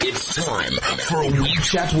It's time for a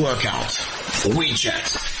WeChat workout.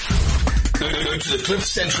 WeChat. Go to the Cliff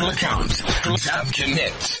Central account, tap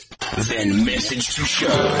connect, then message to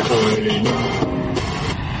show.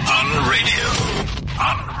 On radio.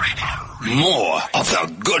 More of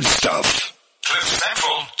the good stuff.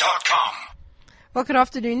 CliffCentral.com. Well, good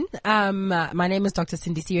afternoon. My name is Dr.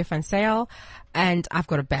 Cindy van Sale, and I've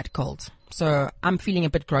got a bad cold. So I'm feeling a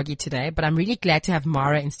bit groggy today, but I'm really glad to have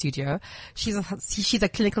Mara in studio. She's a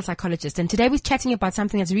clinical psychologist, and today we're chatting about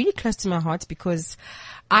something that's really close to my heart because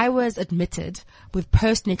I was admitted with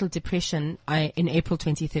postnatal depression in April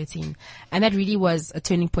 2013, and that really was a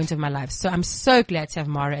turning point of my life. So I'm so glad to have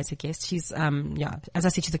Mara as a guest. She's, as I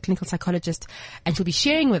said, she's a clinical psychologist, and she'll be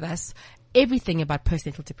sharing with us everything about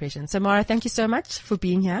postnatal depression. So Mara, thank you so much for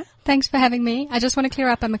being here. Thanks for having me. I just want to clear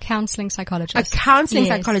up, I'm a counseling psychologist. A counseling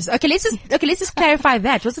psychologist. Okay, let's just clarify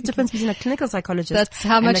that. What's the difference between a clinical psychologist? That's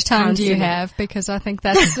how much time do you have? Because I think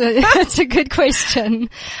that's that's a good question.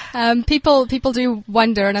 People do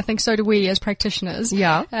wonder, and I think so do we as practitioners.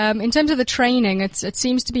 Yeah. In terms of the training, it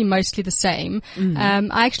seems to be mostly the same.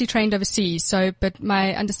 Mm-hmm. I actually trained overseas, but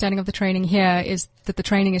my understanding of the training here is that the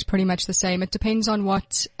training is pretty much the same. It depends on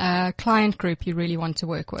what client group you really want to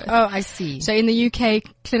work with. Oh, I see. So in the UK,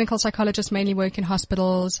 clinical psychologists mainly work in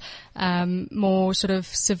hospitals, more sort of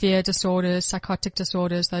severe disorders, psychotic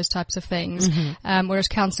disorders, those types of things. Mm-hmm. Whereas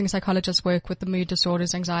counseling psychologists work with the mood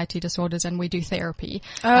disorders, anxiety disorders, and we do therapy.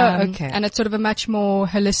 Oh, okay. And it's sort of a much more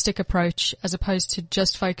holistic approach as opposed to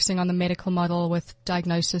just focusing on the medical model with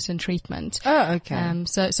diagnosis and treatment. Oh, okay.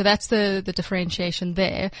 So that's the differentiation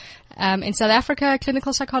there. In South Africa,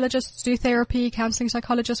 clinical psychologists do therapy, counseling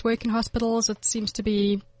psychologists work in hospitals. It seems to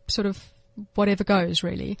be sort of whatever goes,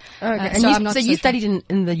 really. Okay. So you studied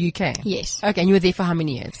in the UK? Yes. Okay. And you were there for how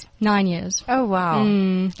many years? 9 years. Oh, wow.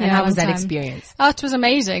 And how was that experience? Oh, it was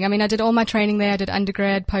amazing. I mean, I did all my training there. I did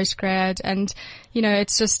undergrad, postgrad, and,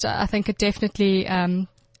 it's just, I think it definitely,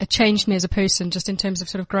 it changed me as a person just in terms of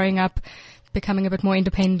sort of growing up, becoming a bit more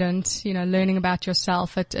independent, learning about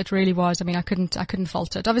yourself. It really was. I mean, I couldn't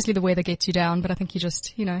fault it. Obviously the weather gets you down, but I think you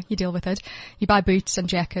just, you deal with it. You buy boots and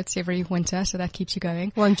jackets every winter, so that keeps you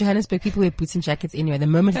going. Well, in Johannesburg, people wear boots and jackets anyway. The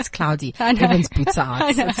moment it's cloudy, everyone's boots are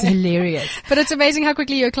out. It's hilarious. But it's amazing how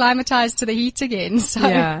quickly you acclimatize to the heat again. So,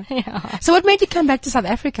 yeah. So what made you come back to South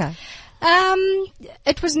Africa?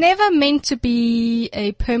 It was never meant to be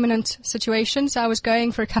a permanent situation. So I was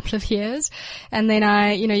going for a couple of years, and then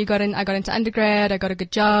I got into undergrad, I got a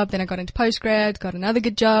good job, then I got into postgrad, got another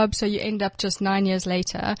good job. So you end up just 9 years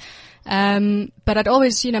later. But I'd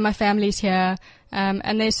always, my family's here.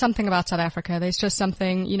 And there's something about South Africa. There's just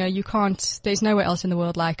something, there's nowhere else in the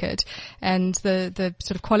world like it. And the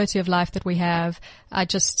sort of quality of life that we have,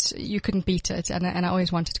 you couldn't beat it. And I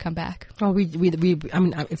always wanted to come back. Well, we're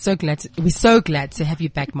so glad to have you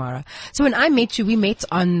back, Mara. So when I met you, we met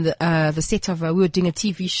on the set of, we were doing a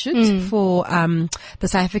TV shoot for, the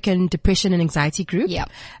South African Depression and Anxiety Group. Yeah.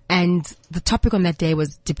 And the topic on that day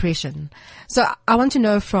was depression. So I want to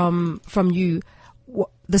know from you,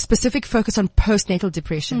 the specific focus on postnatal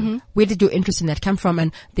depression. Mm-hmm. Where did your interest in that come from?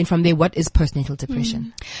 And then from there, what is postnatal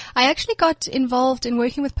depression? I actually got involved in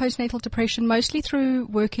working with postnatal depression mostly through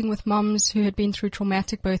working with moms who had been through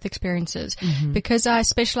traumatic birth experiences, because I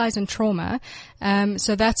specialize in trauma.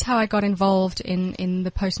 So that's how I got involved in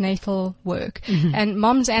the postnatal work, and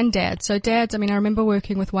moms and dads. So dads, I remember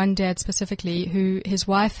working with one dad specifically who his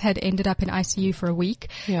wife had ended up in ICU for a week,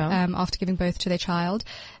 after giving birth to their child.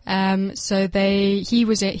 So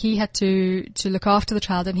he had to look after the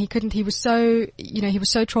child, and he was so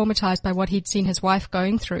traumatized by what he'd seen his wife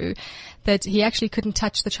going through that he actually couldn't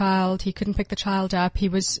touch the child. He couldn't pick the child up. He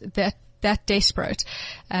was that desperate,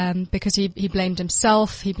 because he blamed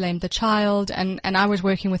himself, he blamed the child, and I was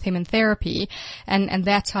working with him in therapy, and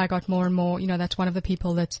that's how I got more and more, that's one of the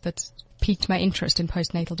people that's piqued my interest in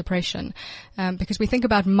postnatal depression, because we think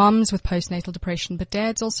about mums with postnatal depression, but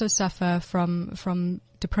dads also suffer from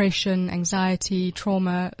depression, anxiety,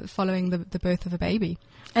 trauma following the birth of a baby.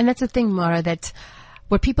 And that's the thing, Mara, that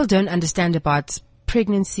what people don't understand about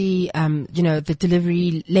pregnancy, the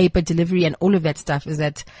delivery, labor, delivery, and all of that stuff is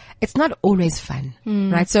that it's not always fun,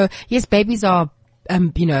 right? So yes, babies are,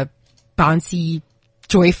 bouncy,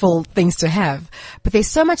 joyful things to have, but there's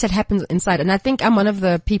so much that happens inside. And I think I'm one of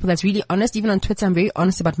the people that's really honest. Even on Twitter, I'm very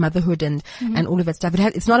honest about motherhood and all of that stuff.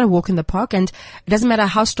 It's not a walk in the park, and it doesn't matter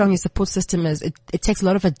how strong your support system is. It takes a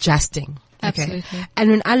lot of adjusting. Absolutely. And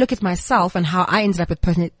when I look at myself and how I ended up with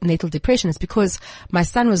postnatal depression, it's because my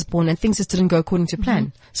son was born and things just didn't go according to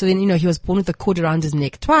plan. So then, he was born with a cord around his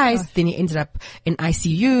neck twice. Then he ended up in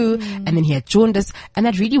ICU and then he had jaundice. And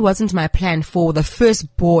that really wasn't my plan for the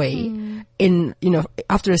first boy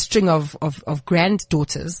after a string of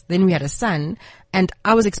granddaughters. Then we had a son and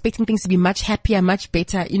I was expecting things to be much happier, much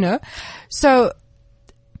better, So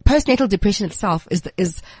postnatal depression itself is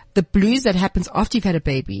the blues that happens after you've had a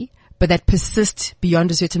baby, but that persist beyond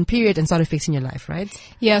a certain period and start affecting your life, right?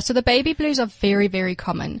 Yeah, so the baby blues are very, very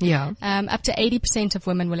common. Yeah. Up to 80% of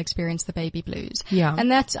women will experience the baby blues. Yeah.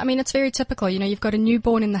 And it's very typical. You've got a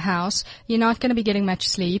newborn in the house. You're not going to be getting much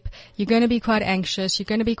sleep. You're going to be quite anxious. You're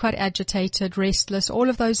going to be quite agitated, restless, all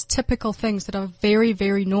of those typical things that are very,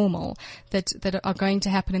 very normal that are going to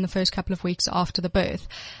happen in the first couple of weeks after the birth.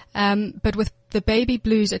 But with the baby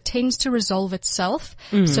blues, it tends to resolve itself.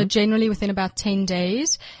 So generally within about 10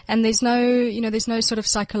 days. And there's no sort of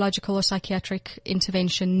psychological or psychiatric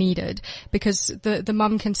intervention needed because the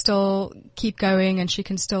mum can still keep going and she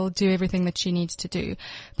can still do everything that she needs to do.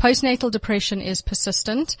 Postnatal depression is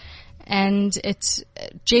persistent. And it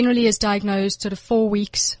generally is diagnosed sort of 4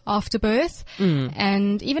 weeks after birth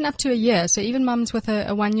and even up to a year. So even mums with a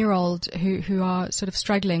 1-year-old who are sort of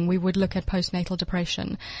struggling, we would look at postnatal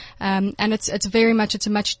depression. And it's a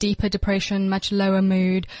much deeper depression, much lower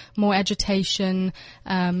mood, more agitation,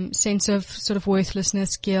 sense of sort of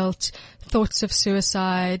worthlessness, guilt, thoughts of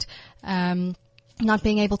suicide, not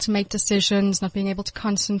being able to make decisions, not being able to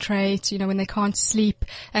concentrate, when they can't sleep.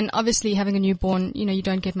 And obviously having a newborn, you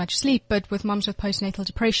don't get much sleep, but with moms with postnatal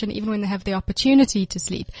depression, even when they have the opportunity to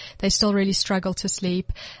sleep, they still really struggle to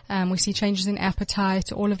sleep. We see changes in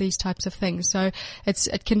appetite, all of these types of things. So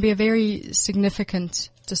it can be a very significant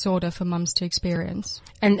disorder for mums to experience.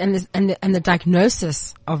 And the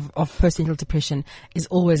diagnosis of postnatal depression is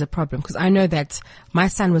always a problem because I know that my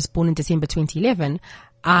son was born in December 2011.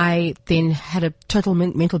 I then had a total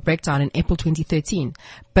mental breakdown in April 2013.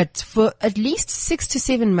 But for at least 6 to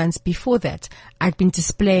 7 months before that, I'd been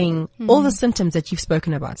displaying all the symptoms that you've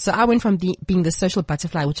spoken about. So I went from being the social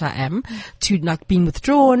butterfly, which I am, to like being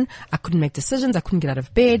withdrawn. I couldn't make decisions. I couldn't get out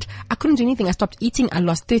of bed. I couldn't do anything. I stopped eating. I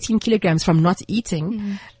lost 13 kilograms from not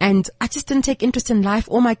eating. And I just didn't take interest in life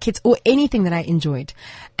or my kids or anything that I enjoyed.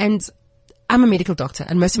 And I'm a medical doctor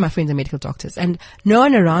and most of my friends are medical doctors and no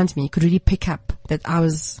one around me could really pick up that I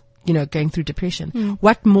was, going through depression.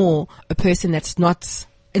 What more a person that's not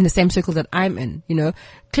in the same circle that I'm in,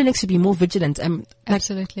 clinics should be more vigilant.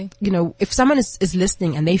 Absolutely. If someone is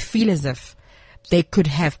listening and they feel as if they could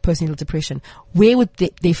have postnatal depression, where would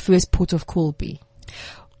their first port of call be?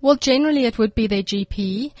 Well, generally it would be their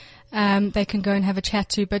GP. They can go and have a chat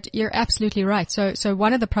to, but you're absolutely right. So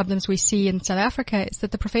one of the problems we see in South Africa is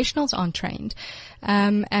that the professionals aren't trained.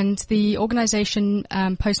 And the organization,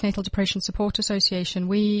 Postnatal Depression Support Association,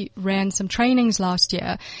 we ran some trainings last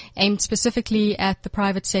year aimed specifically at the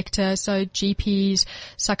private sector. So GPs,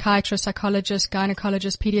 psychiatrists, psychologists,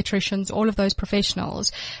 gynecologists, pediatricians, all of those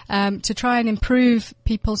professionals, to try and improve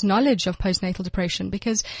people's knowledge of postnatal depression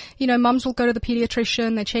because, mums will go to the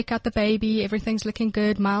pediatrician, they check out the baby, everything's looking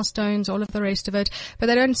good, milestones, all of the rest of it, but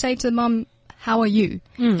they don't say to the mom, how are you?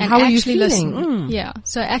 And how are you actually feeling? listen. Yeah.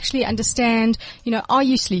 So actually understand, are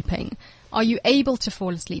you sleeping? Are you able to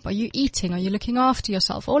fall asleep? Are you eating? Are you looking after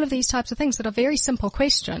yourself? All of these types of things that are very simple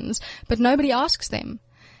questions, but nobody asks them.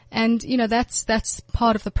 And, that's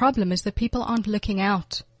part of the problem is that people aren't looking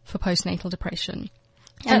out for postnatal depression.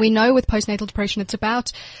 And we know with postnatal depression, it's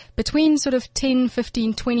about between sort of 10,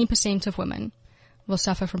 15, 20% of women will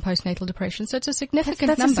suffer from postnatal depression. So it's a significant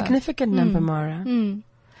number. That's a significant number, Mara.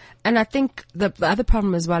 And I think the other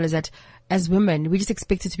problem as well is that as women, we just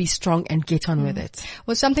expect it to be strong and get on with it.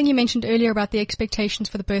 Well, something you mentioned earlier about the expectations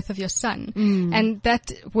for the birth of your son. And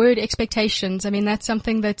that word expectations, that's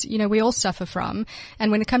something that, we all suffer from.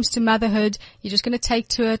 And when it comes to motherhood, you're just going to take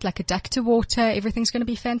to it like a duck to water. Everything's going to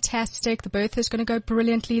be fantastic. The birth is going to go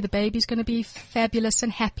brilliantly. The baby's going to be fabulous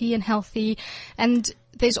and happy and healthy. And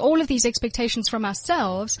there's all of these expectations from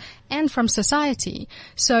ourselves and from society.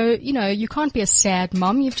 So, you can't be a sad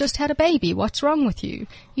mom. You've just had a baby. What's wrong with you?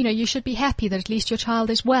 You should be happy that at least your child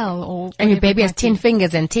is well. And your baby has 10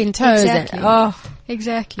 fingers and 10 toes. Exactly.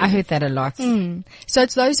 Exactly. I heard that a lot. So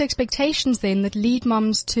it's those expectations then that lead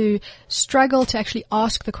mums to struggle to actually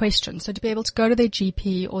ask the question. So to be able to go to their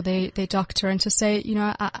GP or their doctor and to say,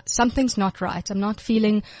 something's not right. I'm not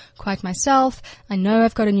feeling quite myself. I know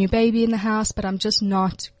I've got a new baby in the house, but I'm just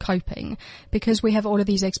not coping because we have all of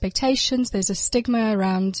these expectations. There's a stigma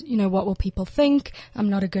around, what will people think? I'm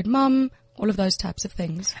not a good mum. all of those types of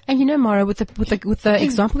things. And you know, Mara, with the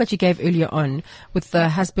example that you gave earlier on, with the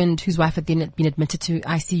husband whose wife had been admitted to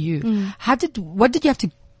ICU, what did you have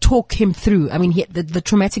to talk him through? I mean, the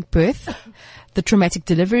traumatic birth, the traumatic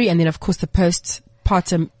delivery, and then of course the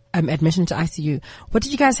postpartum admission to ICU. What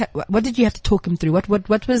did you have to talk him through?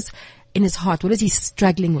 What was in his heart? What is he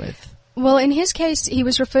struggling with? Well, in his case, he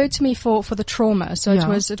was referred to me for the trauma. So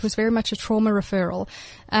it was very much a trauma referral.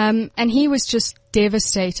 And he was just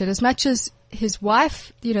devastated. As much as his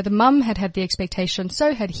wife, the mum had the expectation,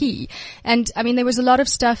 so had he. And I mean, there was a lot of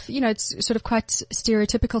stuff, it's sort of quite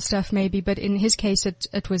stereotypical stuff maybe, but in his case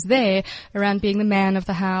it was there around being the man of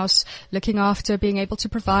the house, looking after, being able to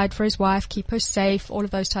provide for his wife, keep her safe, all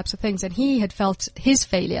of those types of things. And he had felt his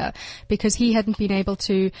failure because he hadn't been able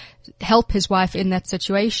to help his wife in that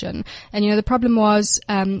situation. And the problem was,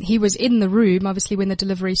 he was in the room, obviously, when the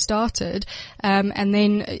delivery started, and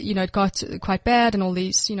then, it got quite bad and all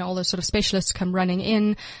these, all those sort of specialists come running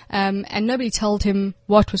in, and nobody told him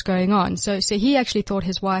what was going on. So he actually thought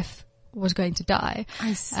his wife was going to die.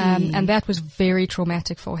 I see. And that was very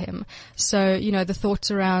traumatic for him. So, the thoughts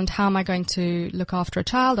around how am I going to look after a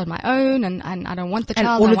child on my own, and I don't want the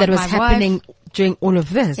child. And all of that was happening during all of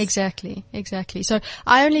this. Exactly. So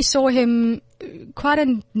I only saw him quite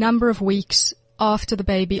a number of weeks after the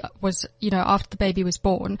baby was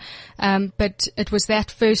born. But it was that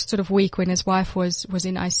first sort of week when his wife was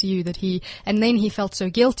in ICU and then he felt so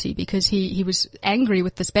guilty because he was angry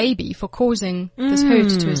with this baby for causing this hurt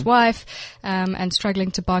to his wife, and struggling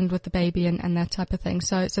to bond with the baby and that type of thing.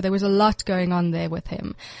 So there was a lot going on there with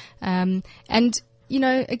him. And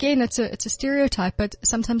again, it's a stereotype, but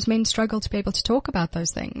sometimes men struggle to be able to talk about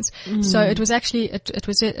those things. So it was actually, it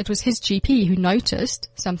was his GP who noticed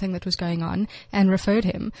something that was going on and referred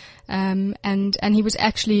him. And he was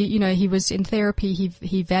actually, he was in therapy.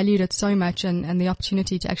 He valued it so much and the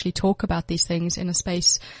opportunity to actually talk about these things in a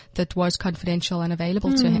space that was confidential and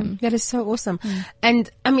available to him. That is so awesome. And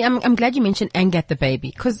I mean, I'm glad you mentioned anger at the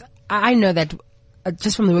baby, because I know that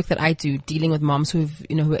just from the work that I do, dealing with moms who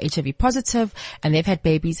are HIV positive and they've had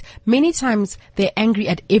babies, many times they're angry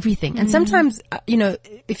at everything. And sometimes,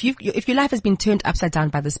 if your life has been turned upside down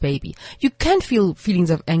by this baby, you can feel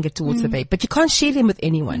feelings of anger towards the baby, but you can't share them with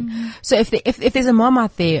anyone. So if there's a mom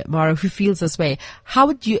out there, Mara, who feels this way, how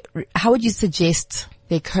would you suggest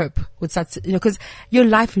they cope with such, because your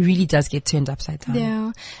life really does get turned upside down.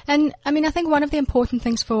 Yeah. And I mean, I think one of the important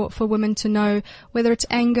things for women to know, whether it's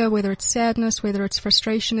anger, whether it's sadness, whether it's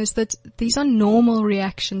frustration, is that these are normal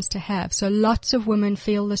reactions to have. So lots of women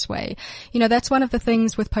feel this way. That's one of the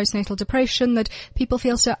things with postnatal depression, that people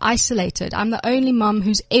feel so isolated. I'm the only mom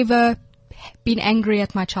who's ever been angry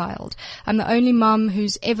at my child. I'm the only mum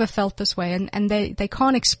who's ever felt this way, and they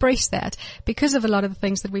can't express that because of a lot of the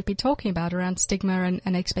things that we've been talking about around stigma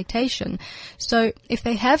and expectation. So if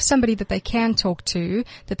they have somebody that they can talk to,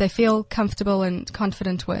 that they feel comfortable and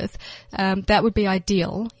confident with, that would be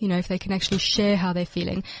ideal, if they can actually share how they're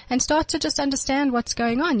feeling and start to just understand what's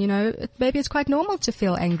going on. Maybe it's quite normal to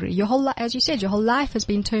feel angry. As you said, your whole life has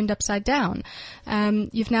been turned upside down.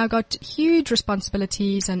 You've now got huge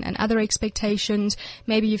responsibilities and other expectations.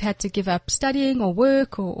 Maybe you've had to give up studying or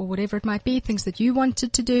work or whatever it might be, things that you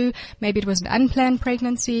wanted to do. Maybe it was an unplanned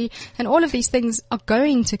pregnancy, and all of these things are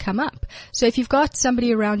going to come up. So if you've got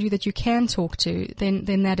somebody around you that you can talk to, then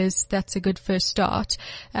that's a good first start.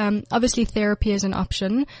 Obviously therapy is an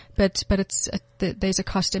option, but there's a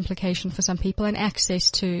cost implication for some people and access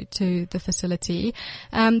to the facility.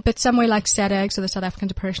 But somewhere like SADAG, so the South African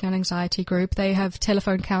Depression and Anxiety Group, they have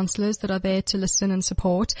telephone counselors that are there to listen and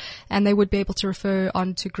support, and they would be able to refer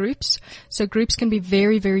on to groups. So groups can be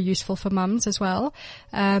very, very useful for mums as well.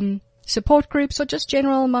 Support groups or just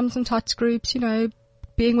general mums and tots groups,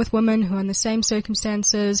 being with women who are in the same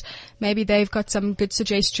circumstances. Maybe they've got some good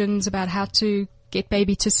suggestions about how to get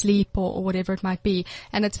baby to sleep or whatever it might be.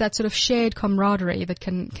 And it's that sort of shared camaraderie that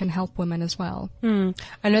can help women as well.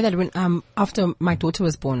 I know that when, after my daughter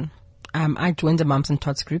was born, I joined a Mums and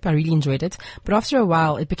Tots group. I really enjoyed it. But after a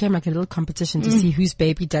while, it became like a little competition to see whose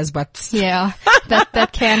baby does what. Yeah, that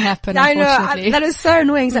can happen, I unfortunately. know. That is so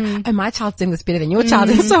annoying. So, my child's doing this better than your child.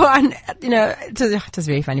 And so on. It was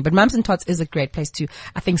very funny. But Mums and Tots is a great place to,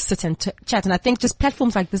 I think, sit and chat. And I think just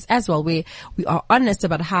platforms like this as well, where we are honest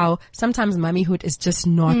about how sometimes mommyhood is just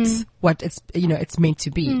not what it's meant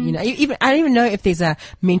to be. I don't even know if there's a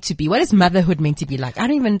meant to be. What is motherhood meant to be like? I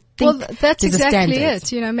don't even think that's there's exactly a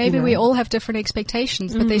standard, it. Maybe we all have different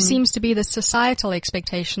expectations, but there seems to be this societal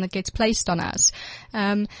expectation that gets placed on us.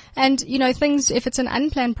 And, things, if it's an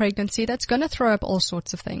unplanned pregnancy, that's going to throw up all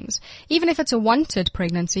sorts of things. Even if it's a wanted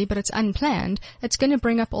pregnancy, but it's unplanned, it's going to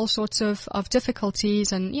bring up all sorts of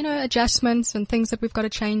difficulties and, adjustments and things that we've got to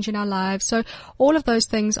change in our lives. So all of those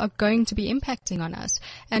things are going to be impacting on us.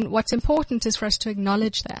 And what's important is for us to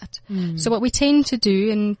acknowledge that. So what we tend to do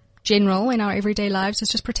in general in our everyday lives is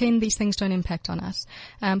just pretend these things don't impact on us.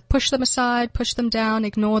 Push them aside, push them down,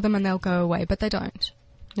 ignore them, and they'll go away, but they don't.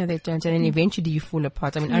 No, they don't. And then eventually you fall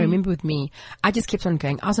apart. I mean, I remember with me, I just kept on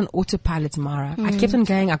going. I was on autopilot, Mara. I kept on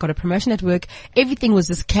going. I got a promotion at work. Everything was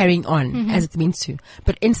just carrying on as it's meant to.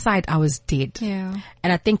 But inside I was dead. Yeah.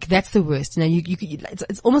 And I think that's the worst.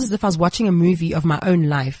 It's almost as if I was watching a movie of my own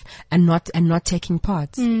life and not taking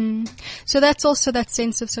part. So that's also that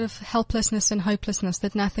sense of sort of helplessness and hopelessness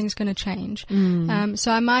that nothing's going to change.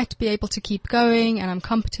 So I might be able to keep going and I'm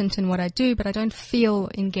competent in what I do, but I don't feel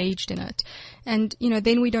engaged in it. And,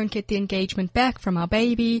 then we don't get the engagement back from our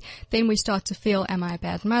baby. Then we start to feel, am I a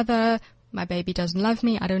bad mother? My baby doesn't love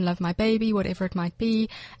me. I don't love my baby, whatever it might be.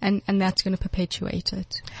 And that's going to perpetuate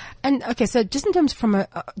it. And okay, so just in terms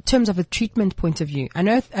terms of a treatment point of view,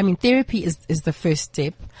 therapy is the first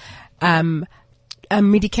step.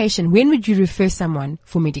 Medication, when would you refer someone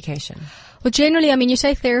for medication? Well, generally, you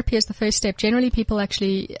say therapy is the first step. Generally, people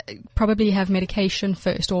actually probably have medication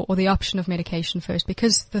first or the option of medication first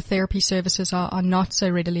because the therapy services are not so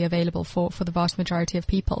readily available for the vast majority of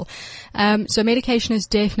people. So medication is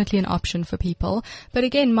definitely an option for people. But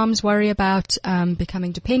again, mums worry about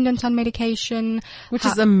becoming dependent on medication. Which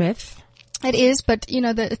is a myth. It is, but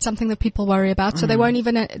it's something that people worry about, so they won't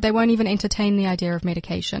even entertain the idea of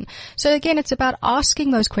medication. So again, it's about asking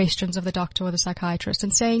those questions of the doctor or the psychiatrist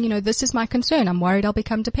and saying, this is my concern. I'm worried I'll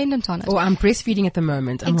become dependent on it. Or I'm breastfeeding at the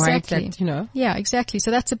moment. I'm worried that, Yeah, exactly. So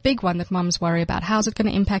that's a big one that mums worry about. How's it going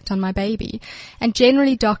to impact on my baby? And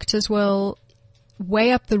generally doctors will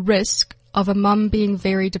weigh up the risk of a mum being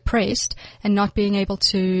very depressed and not being able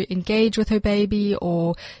to engage with her baby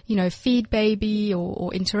or, feed baby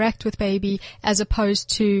or interact with baby as opposed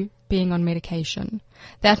to being on medication.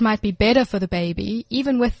 That might be better for the baby,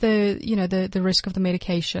 even with the risk of the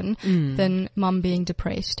medication than mum being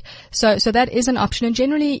depressed. So that is an option. And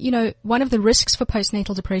generally, one of the risks for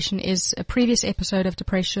postnatal depression is a previous episode of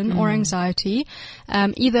depression or anxiety,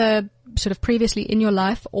 either sort of previously in your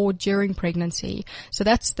life or during pregnancy. So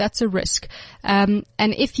that's a risk. And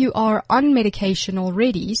if you are on medication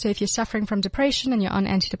already, so if you're suffering from depression and you're on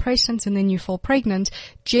antidepressants and then you fall pregnant,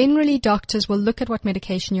 generally doctors will look at what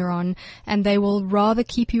medication you're on and they will rather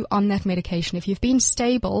keep you on that medication. If you've been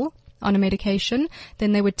stable on a medication,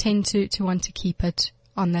 then they would tend to want to keep it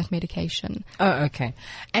on that medication. Oh, okay.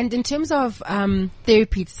 And in terms of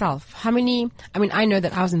therapy itself, I know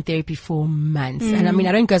that I was in therapy for months, and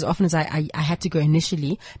I don't go as often as I had to go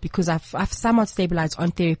initially because I've somewhat stabilized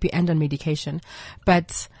on therapy and on medication.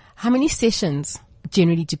 But how many sessions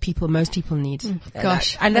generally do most people need?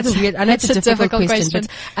 Gosh. And that's weird. I know it's a difficult question,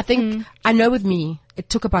 but I think, I know with me, it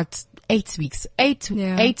took about 8 weeks, eight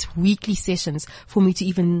weekly sessions for me to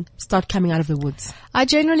even start coming out of the woods. I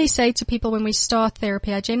generally say to people when we start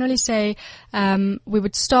therapy, we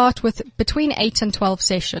would start with between 8 and 12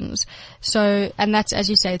 sessions. So, and that's, as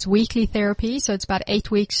you say, it's weekly therapy. So it's about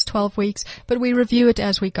 8 weeks, 12 weeks, but we review it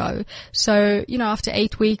as we go. So, after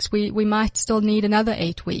 8 weeks, we might still need another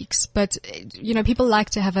 8 weeks, but, people like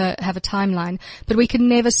to have a timeline, but we can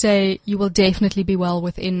never say you will definitely be well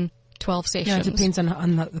within 12 sessions. Yeah, it depends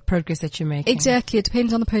on the progress that you're making. Exactly. It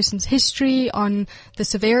depends on the person's history, on the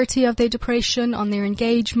severity of their depression, on their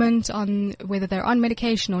engagement, on whether they're on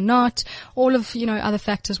medication or not. All of, other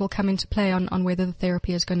factors will come into play on whether the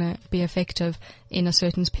therapy is going to be effective in a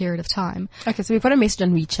certain period of time. Okay, so we've got a message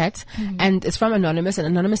on WeChat, and it's from Anonymous, and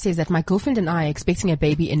Anonymous says that my girlfriend and I are expecting a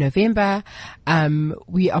baby in November.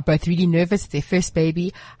 We are both really nervous, their first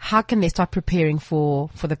baby. How can they start preparing for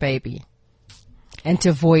the baby and to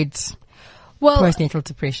avoid postnatal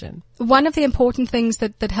depression? One of the important things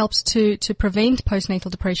that helps to prevent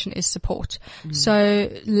postnatal depression is support.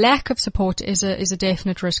 So lack of support is a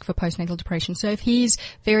definite risk for postnatal depression. So if he's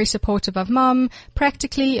very supportive of mum,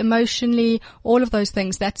 practically, emotionally, all of those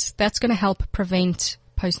things, that's going to help prevent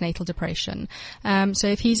postnatal depression. So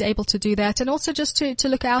if he's able to do that, and also just to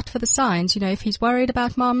look out for the signs, if he's worried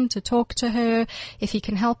about mom, to talk to her, if he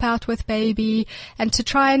can help out with baby, and to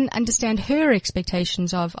try and understand her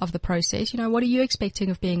expectations of the process. What are you expecting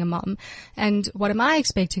of being a mom? And what am I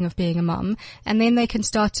expecting of being a mom? And then they can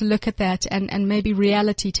start to look at that and maybe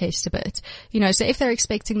reality test a bit. So if they're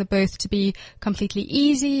expecting the birth to be completely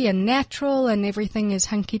easy and natural and everything is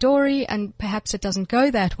hunky-dory, and perhaps it doesn't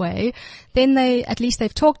go that way, then at least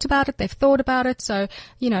they've talked about it, they've thought about it, so,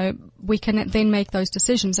 we can then make those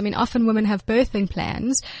decisions. I mean, often women have birthing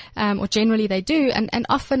plans, or generally they do, and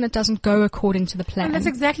often it doesn't go according to the plan. And that's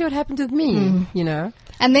exactly what happened with me,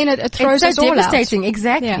 And then it throws us all out. It's so devastating,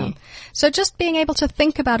 exactly. Yeah. So just being able to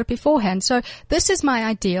think about it beforehand. So this is my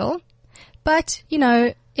ideal, but,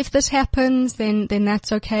 if this happens, then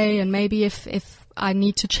that's okay, and maybe if I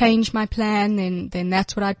need to change my plan, then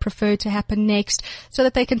that's what I'd prefer to happen next, so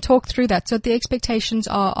that they can talk through that, so that the expectations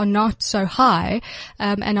are not so high,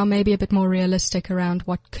 and are maybe a bit more realistic around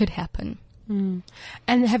what could happen.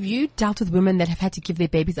 And have you dealt with women that have had to give their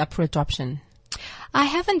babies up for adoption? I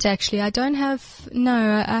haven't actually. I don't have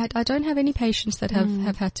any patients that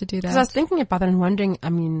have had to do that. Because I was thinking about that and wondering, I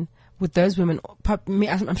mean, with those women,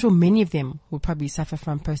 I'm sure many of them will probably suffer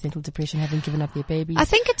from postnatal depression, having given up their babies. I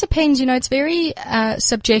think it depends. It's very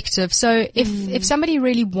subjective. So if somebody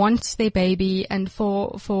really wants their baby, and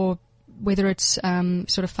for whether it's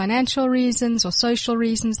sort of financial reasons or social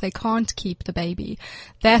reasons, they can't keep the baby,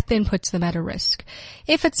 that then puts them at a risk.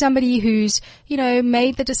 If it's somebody who's,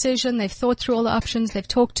 made the decision, they've thought through all the options, they've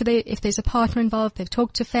talked to if there's a partner involved, they've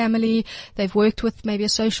talked to family, they've worked with maybe a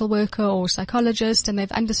social worker or psychologist, and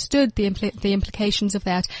they've understood the implications of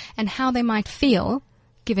that and how they might feel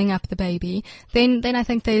giving up the baby, then I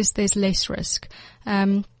think there's less risk.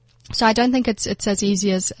 So I don't think it's as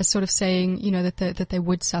easy as sort of saying, that they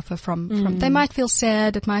would suffer from, they might feel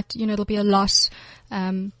sad, it might, it'll be a loss,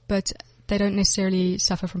 but they don't necessarily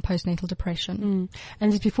suffer from postnatal depression.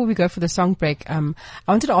 And just before we go for the song break, I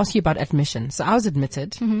wanted to ask you about admission. So I was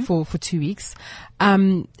admitted for 2 weeks.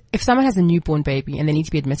 If someone has a newborn baby and they need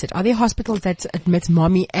to be admitted, are there hospitals that admit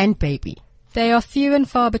mommy and baby? They are few and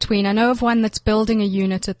far between. I know of one that's building a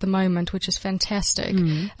unit at the moment, which is fantastic,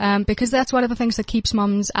 because that's one of the things that keeps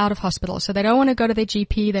moms out of hospital. So they don't want to go to their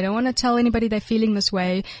GP. They don't want to tell anybody they're feeling this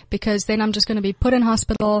way, because then I'm just going to be put in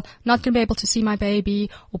hospital, not going to be able to see my baby,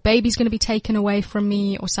 or baby's going to be taken away from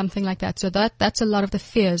me, or something like that. So that's a lot of the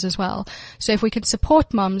fears as well. So if we can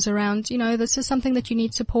support moms around, this is something that you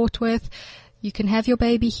need support with, you can have your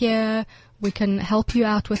baby here, we can help you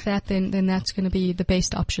out with that, then that's going to be the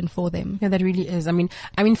best option for them. Yeah, that really is. I mean,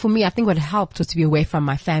 for me, I think what helped was to be away from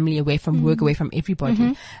my family, away from work, away from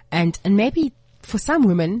everybody. And maybe for some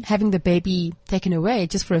women, having the baby taken away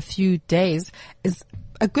just for a few days is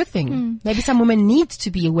a good thing. Maybe some women need to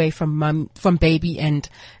be away from baby and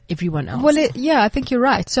everyone else. Well, I think you're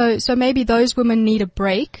right. So maybe those women need a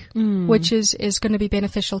break, which is going to be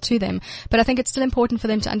beneficial to them. But I think it's still important for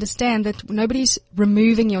them to understand that nobody's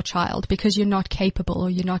removing your child because you're not capable or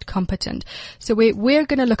you're not competent. So we're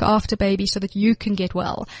going to look after baby so that you can get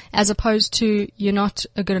well, as opposed to you're not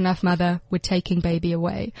a good enough mother, we're taking baby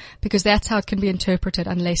away, because that's how it can be interpreted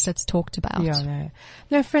unless it's talked about. Yeah,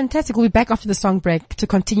 no, fantastic. We'll be back after the song break to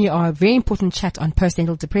continue our very important chat on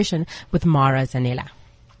postnatal depression with Mara Zanella.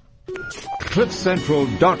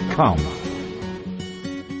 CliffCentral.com.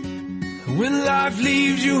 When life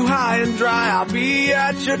leaves you high and dry, I'll be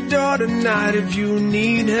at your door tonight if you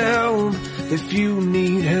need help. If you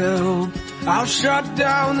need help, I'll shut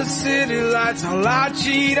down the city lights. I'll lie,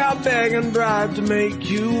 cheat, I'll beg and bribe to make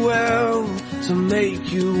you well, to make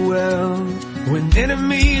you well. When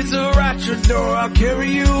enemies are at your door, I'll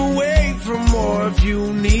carry you away from more. If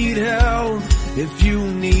you need help, if you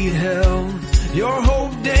need help, your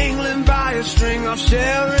hope dangling by a string, I'll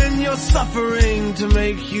share in your suffering to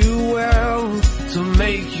make you well, to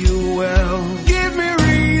make you well. Give me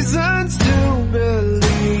reasons to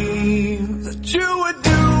believe that you would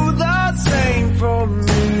do the same for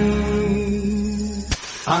me.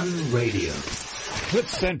 On radio.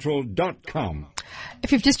 CliffCentral.com.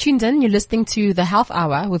 If you've just tuned in, you're listening to The Health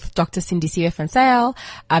Hour with Dr. Sindisiwe van Zyl.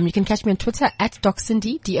 You can catch me on Twitter at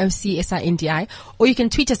DocCindy, DocSindi, or you can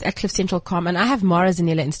tweet us at CliffCentral.com. And I have Mara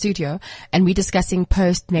Zanella in studio, and we're discussing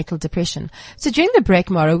postnatal depression. So during the break,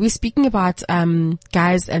 Mara, we're speaking about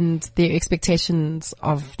guys and their expectations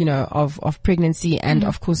of pregnancy and,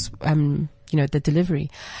 of course, the delivery.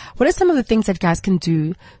 What are some of the things that guys can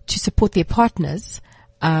do to support their partners,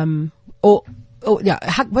 what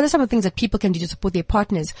are some of the things that people can do to support their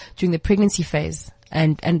partners during the pregnancy phase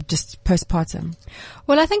and just postpartum?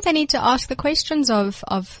 Well, I think they need to ask the questions of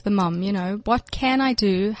the mum, what can I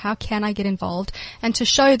do? How can I get involved? And to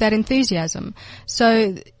show that enthusiasm.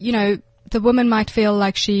 So, the woman might feel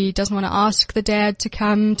like she doesn't want to ask the dad to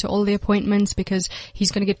come to all the appointments because he's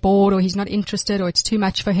going to get bored or he's not interested or it's too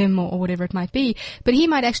much for him or whatever it might be. But he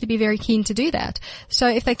might actually be very keen to do that. So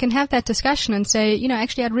if they can have that discussion and say,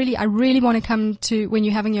 actually I really want to come to when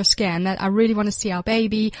you're having your scan, that I really want to see our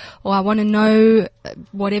baby, or I want to know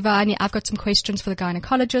whatever I've got some questions for the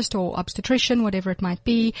gynecologist or obstetrician, whatever it might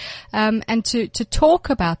be. And to talk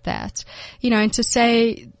about that, and to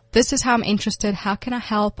say, this is how I'm interested. How can I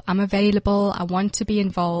help? I'm available. I want to be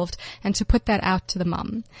involved, and to put that out to the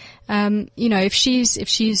mum. If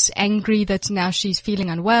she's angry that now she's feeling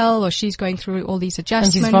unwell or she's going through all these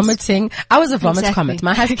adjustments. And she's vomiting. I was a vomit comet.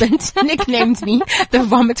 My husband nicknamed me the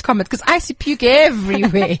vomit comet because I used to puke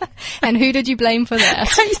everywhere. And who did you blame for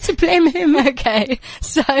that? I used to blame him. Okay.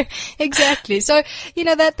 So, exactly. So,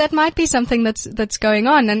 that might be something that's going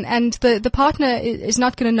on, and the partner is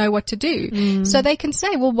not going to know what to do. So they can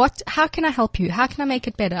say, well, how can I help you? How can I make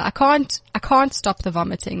it better? I can't stop the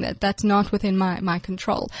vomiting. That's not within my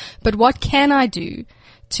control. But what can I do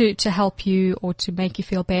to help you or to make you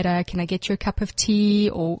feel better? Can I get you a cup of tea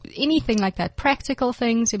or anything like that? Practical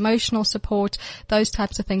things, emotional support, those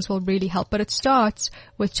types of things will really help. But it starts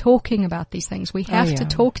with talking about these things. We have to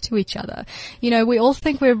talk to each other. We all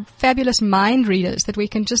think we're fabulous mind readers, that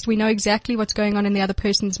we know exactly what's going on in the other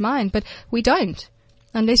person's mind, but we don't.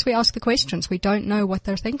 Unless we ask the questions, we don't know what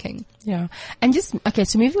they're thinking. Yeah. And so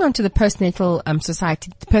moving on to the postnatal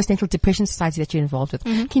society, the postnatal depression society that you're involved with.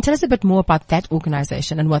 Can you tell us a bit more about that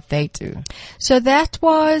organization and what they do? So that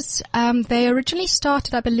was, they originally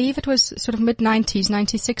started, I believe it was sort of mid-90s,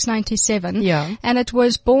 96, 97. Yeah. And it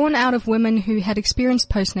was born out of women who had experienced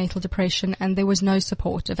postnatal depression and there was no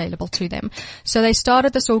support available to them. So they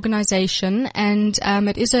started this organization, and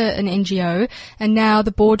it is an NGO, and now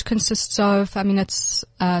the board consists of, it's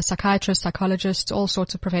psychiatrists, psychologists, all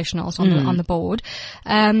sorts of professionals on the board.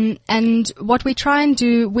 And what we try and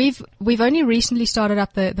do, we've only recently started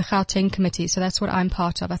up the Gauteng committee, so that's what I'm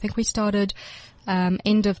part of. I think we started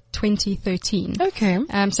end of 2013. Okay.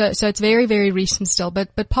 So it's very, very recent still,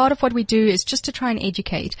 but part of what we do is just to try and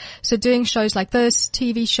educate. So doing shows like this,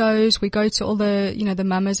 TV shows, we go to all the, the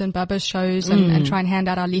mamas and babas shows and try and hand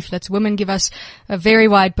out our leaflets. Women give us a very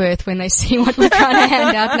wide berth when they see what we're trying to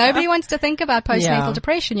hand out. Nobody wants to think about postnatal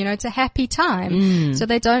depression. It's a happy time. So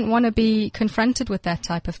they don't want to be confronted with that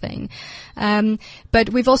type of thing. But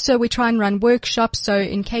we try and run workshops. So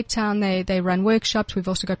in Cape Town, they run workshops. We've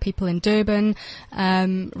also got people in Durban,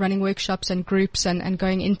 running workshops and groups and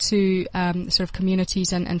going into sort of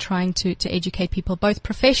communities and trying to educate people, both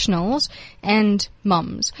professionals and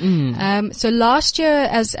mums. So last year,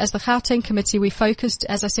 as the Gauteng committee, we focused,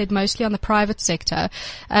 as I said, mostly on the private sector,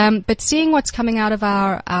 but seeing what's coming out of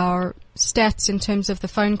our stats in terms of the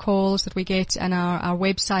phone calls that we get and our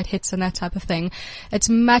website hits and that type of thing, it's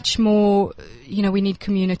much more, we need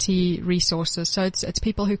community resources. So it's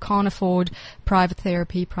people who can't afford private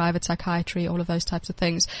therapy, private psychiatry, all of those types of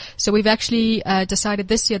things. So we've actually decided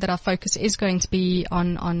this year that our focus is going to be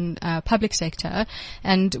on public sector,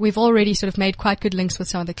 and we've already sort of made quite good links with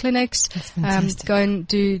some of the clinics. Go and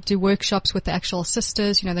do workshops with the actual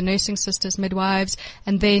sisters, the nursing sisters, midwives,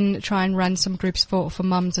 and then try and run some groups for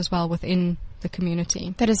mums as well within the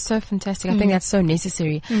community. That is so fantastic. I think that's so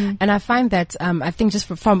necessary. And I find that, I think just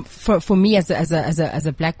for me as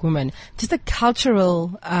a black woman, just a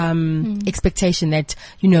cultural, expectation that,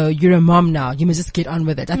 you're a mom now, you must just get on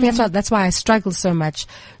with it. I think that's why I struggle so much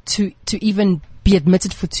to even be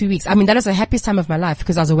admitted for 2 weeks. I mean, that is the happiest time of my life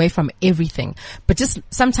because I was away from everything. But just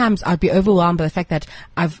sometimes I'd be overwhelmed by the fact that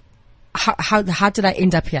how did I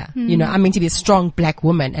end up here? I'm meant to be a strong black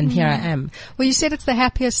woman, and here I am. Well, you said it's the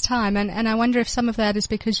happiest time, and I wonder if some of that is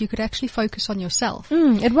because you could actually focus on yourself.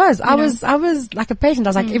 It was. I was like a patient. I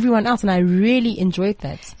was like everyone else, and I really enjoyed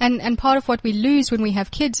that. And part of what we lose when we have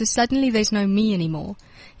kids is suddenly there's no me anymore.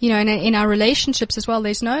 And in our relationships as well,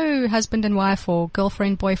 there's no husband and wife or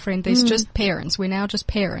girlfriend, boyfriend. There's just parents. We're now just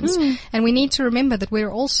parents. And we need to remember that we're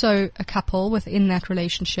also a couple within that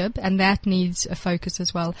relationship, and that needs a focus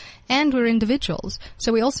as well. And we're individuals.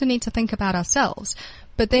 So we also need to think about ourselves.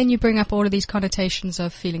 But then you bring up all of these connotations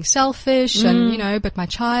of feeling selfish and, but my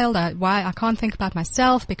child, I can't think about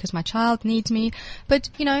myself because my child needs me. But,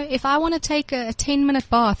 if I want to take a 10-minute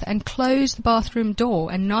bath and close the bathroom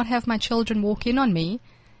door and not have my children walk in on me,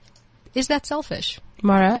 is that selfish?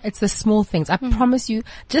 Mara, it's the small things. I promise you,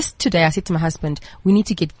 just today I said to my husband, we need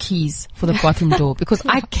to get keys for the bathroom door because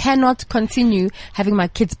I cannot continue having my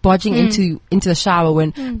kids bodging into the shower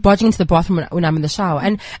bodging into the bathroom when I'm in the shower.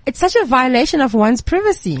 And it's such a violation of one's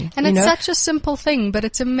privacy. And it's such a simple thing, but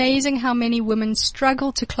it's amazing how many women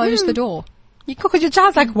struggle to close the door. Because your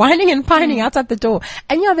child's like whining and pining outside the door.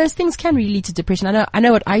 And those things can really lead to depression. I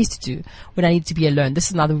know what I used to do when I needed to be alone. This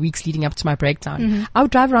is now the weeks leading up to my breakdown. I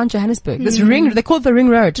would drive around Johannesburg. This ring, they call it the ring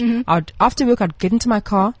road. After work, I'd get into my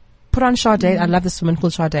car, put on Sade. I love this woman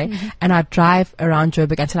called Sade. And I'd drive around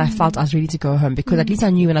Joburg until I felt I was ready to go home because at least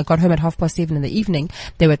I knew when I got home at 7:30 in the evening,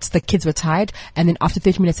 the kids were tired and then after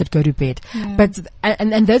 30 minutes I'd go to bed. But,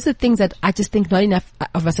 and those are things that I just think not enough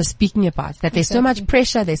of us are speaking about, that there's so much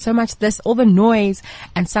pressure, there's so much this, all the noise,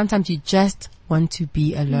 and sometimes you just want to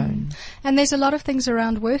be alone. And there's a lot of things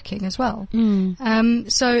around working as well.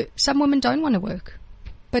 So some women don't want to work.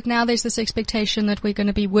 But now there's this expectation that we're going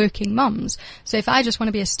to be working mums. So if I just want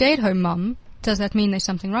to be a stay-at-home mum, does that mean there's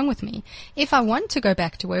something wrong with me? If I want to go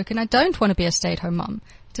back to work and I don't want to be a stay-at-home mum,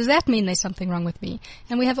 does that mean there's something wrong with me?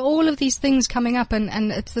 And we have all of these things coming up and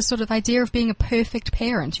it's the sort of idea of being a perfect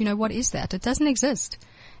parent. What is that? It doesn't exist.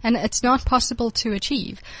 And it's not possible to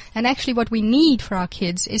achieve. And actually what we need for our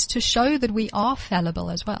kids is to show that we are fallible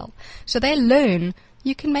as well. So they learn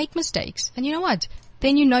you can make mistakes. And you know what?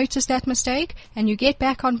 Then you notice that mistake and you get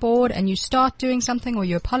back on board and you start doing something or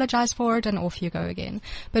you apologize for it and off you go again.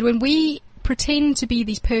 But when we pretend to be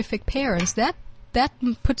these perfect parents, that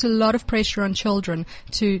puts a lot of pressure on children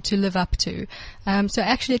to live up to. So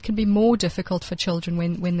actually it can be more difficult for children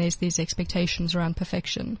when there's these expectations around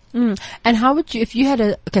perfection. And how would you, if you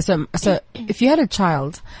had if you had a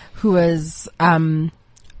child who was,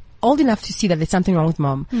 old enough to see that there's something wrong with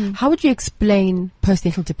mom, how would you explain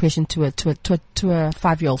postnatal depression to a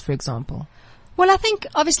 5-year-old, for example? Well, I think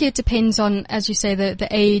obviously it depends on, as you say, the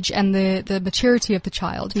age and the maturity of the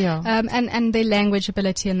child, and their language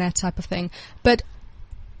ability and that type of thing. But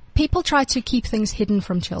people try to keep things hidden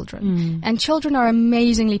from children, and children are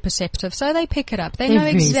amazingly perceptive, so they pick it up. They're know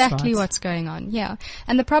exactly what's going on. Yeah.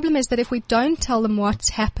 And the problem is that if we don't tell them what's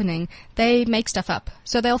happening, they make stuff up.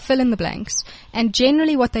 So they'll fill in the blanks. And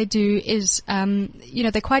generally what they do is,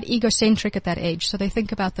 they're quite egocentric at that age, so they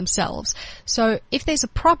think about themselves. So if there's a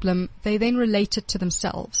problem, they then relate it to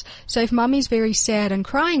themselves. So if mummy's very sad and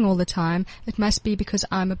crying all the time, it must be because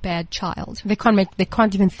I'm a bad child. They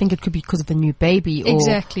can't even think it could be because of the new baby or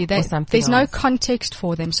exactly. There's no else. context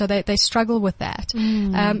for them, so they struggle with that.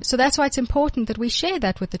 So that's why it's important that we share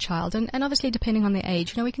that with the child. And obviously, depending on their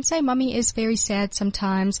age, we can say, "Mummy is very sad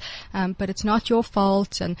sometimes, but it's not your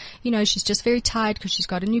fault." And she's just very tired because she's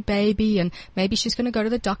got a new baby, and maybe she's going to go to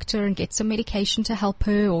the doctor and get some medication to help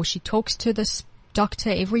her, or she talks to this doctor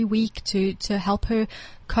every week to help her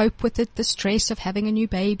cope with the stress of having a new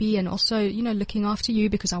baby, and also, looking after you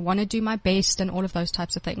because I want to do my best and all of those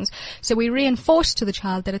types of things. So we reinforce to the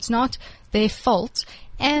child that it's not their fault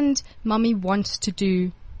and mummy wants to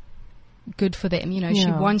do good for them.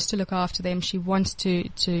 She wants to look after them. She wants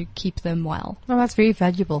to keep them well. Well, that's very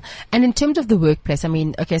valuable. And in terms of the workplace,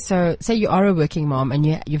 so say you are a working mom and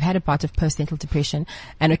you've had a bout of postnatal depression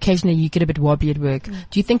and occasionally you get a bit wobbly at work.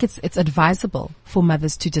 Do you think it's advisable for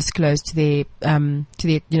mothers to disclose to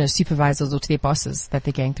their supervisors or to their bosses that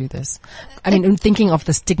they're going through this? I'm thinking of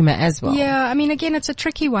the stigma as well. Yeah, again, it's a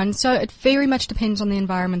tricky one. So it very much depends on the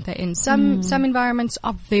environment they're in. Some environments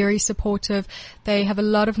are very supportive. They have a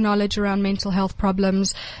lot of knowledge around mental health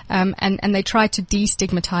problems, and they try to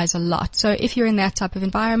destigmatize a lot. So if you're in that type of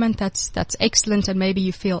environment, that's excellent, and maybe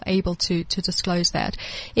you feel able to disclose that.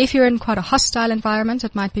 If you're in quite a hostile environment,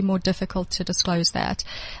 it might be more difficult to disclose that.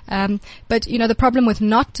 But the problem with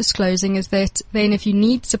not disclosing is that then if you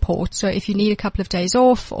need support, so if you need a couple of days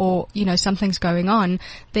off or something's going on,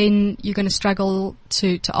 then you're going to struggle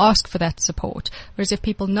to ask for that support. Whereas if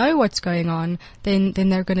people know what's going on, then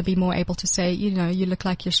they're going to be more able to say, you look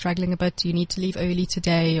like you're struggling a bit. You need to leave early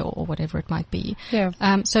today or whatever it might be. Yeah.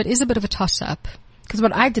 So it is a bit of a toss-up. Because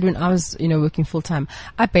what I did when I was, working full time,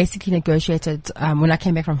 I basically negotiated, when I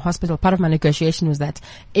came back from hospital, part of my negotiation was that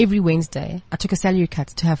every Wednesday I took a salary cut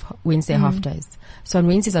to have Wednesday half days. So on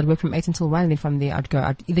Wednesdays I'd work from 8 until 1, and then from there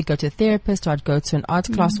I'd either go to a therapist or I'd go to an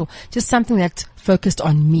art class or just something that focused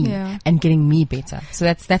on me and getting me better. So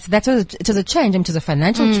it was a change. It was a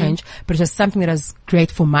financial change, but it was something that was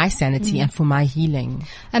great for my sanity and for my healing.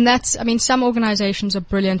 And some organizations are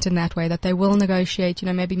brilliant in that way, that they will negotiate,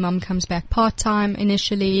 maybe mum comes back part-time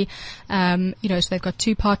initially, so they've got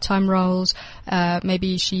 2 part-time roles,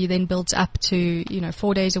 maybe she then builds up to,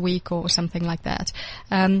 4 days a week or something like that.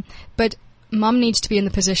 But mom needs to be in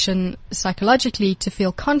the position psychologically to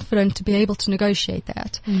feel confident to be able to negotiate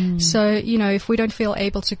that. So, you know, if we don't feel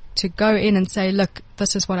able to go in and say, look,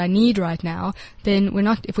 this is what I need right now, then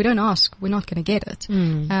if we don't ask, we're not going to get it.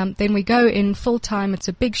 Then we go in full time. It's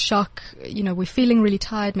a big shock. You know, we're feeling really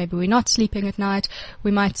tired. Maybe we're not sleeping at night.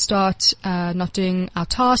 We might start, not doing our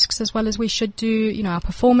tasks as well as we should do. You know, our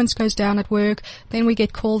performance goes down at work. Then we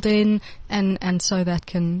get called in, and so that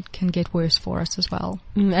can get worse for us as well.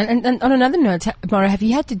 And on another note, Mara, have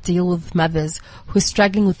you had to deal with mothers who are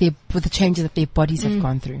struggling with the changes that their bodies have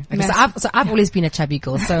gone through? Okay, so I've always been a chubby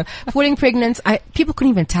girl. So falling pregnant, people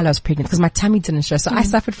couldn't even tell I was pregnant because my tummy didn't show. So I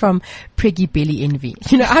suffered from preggy belly envy.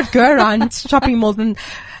 You know, I'd go around shopping malls and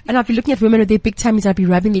I'd be looking at women with their big tummies. I'd be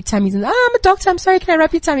rubbing their tummies and, I'm a doctor. I'm sorry. Can I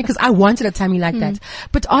rub your tummy? Because I wanted a tummy like that.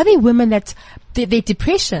 But are there women that their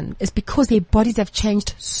depression is because their bodies have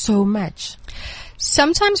changed so much?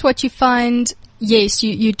 Sometimes what you find, yes,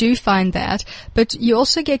 you do find that, but you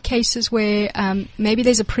also get cases where maybe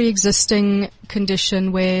there's a pre-existing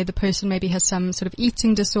condition where the person maybe has some sort of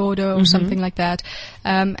eating disorder or something like that,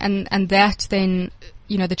 and that then,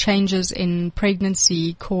 you know, the changes in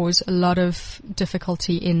pregnancy cause a lot of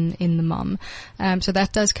difficulty in the mum. So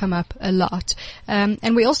that does come up a lot.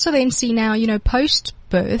 And we also then see now, you know,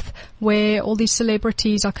 post-birth where all these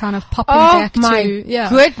celebrities are kind of popping back to,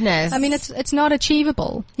 goodness. I mean, it's not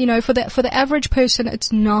achievable. You know, for the average person,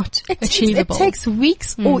 it's not achievable. It takes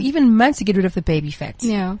weeks or even months to get rid of the baby fat.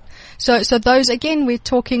 Yeah. So those, again, we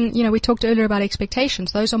talked earlier about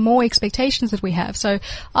expectations. Those are more expectations that we have. So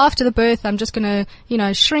after the birth, I'm just going to, you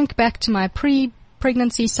know, shrink back to my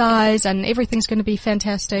pregnancy size and everything's going to be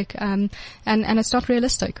fantastic. And it's not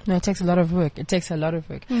realistic. No, it takes a lot of work.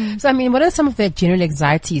 So, I mean, what are some of the general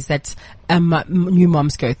anxieties that new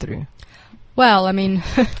moms go through? Well, I mean,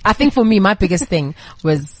 I think for me, my biggest thing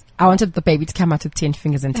was I wanted the baby to come out with 10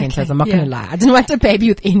 fingers and 10 toes. I'm not going to lie. I didn't want a baby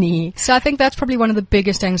with any. So I think that's probably one of the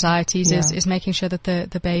biggest anxieties is making sure that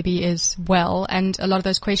the baby is well. And a lot of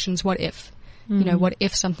those questions, what if? You know, what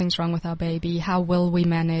if something's wrong with our baby? How will we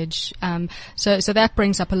manage? So that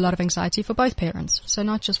brings up a lot of anxiety for both parents. So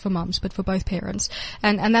not just for moms, but for both parents.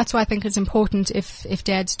 And that's why I think it's important if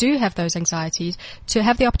dads do have those anxieties to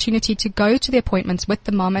have the opportunity to go to the appointments with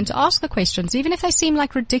the mom and to ask the questions. Even if they seem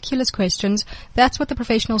like ridiculous questions, that's what the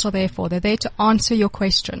professionals are there for. They're there to answer your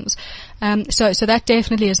questions. So that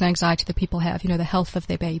definitely is an anxiety that people have, you know, the health of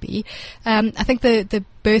their baby. I think the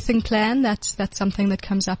birthing plan, that's something that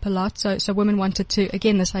comes up a lot. So women wanted to,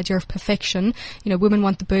 again, this idea of perfection. You know, women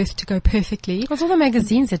want the birth to go perfectly. Because all the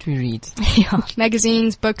magazines that we read. Yeah,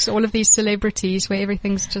 magazines, books, all of these celebrities where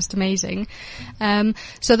everything's just amazing.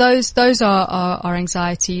 So those are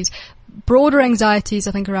anxieties. Broader anxieties,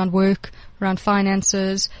 I think, around work, around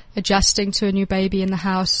finances, adjusting to a new baby in the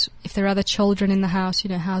house. If there are other children in the house, you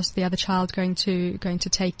know, how's the other child going to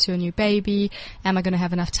take to a new baby? Am I going to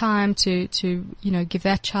have enough time to, you know, give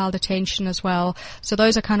that child attention as well? So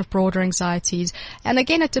those are kind of broader anxieties. And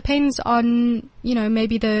again, it depends on, you know,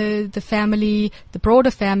 maybe the family, the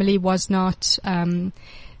broader family was not,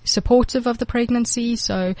 supportive of the pregnancy.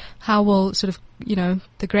 So how will sort of, you know,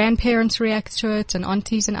 the grandparents react to it and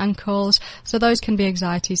aunties and uncles. So those can be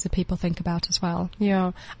anxieties that people think about as well.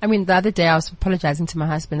 Yeah. I mean, the other day I was apologizing to my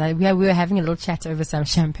husband. We were having a little chat over some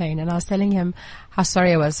champagne and I was telling him how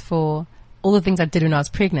sorry I was for all the things I did when I was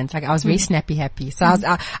pregnant. Like I was very snappy happy. So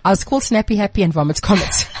I was called snappy happy and vomit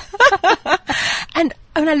comet. And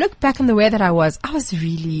when I look back on the way that I was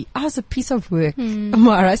a piece of work,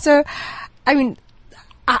 Mara. So, I mean,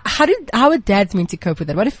 how are dads meant to cope with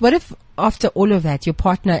that? What if after all of that, your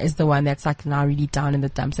partner is the one that's like now really down in the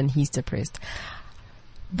dumps and he's depressed?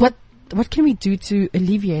 What can we do to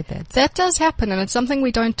alleviate that? That does happen, and it's something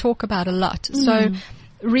we don't talk about a lot. So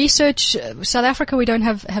research, South Africa, we don't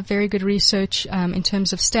have very good research in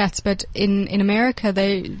terms of stats, but in America,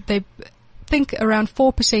 they think around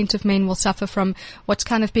 4% of men will suffer from what's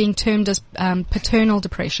kind of being termed as paternal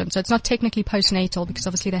depression. So it's not technically postnatal because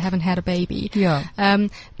obviously they haven't had a baby. Yeah.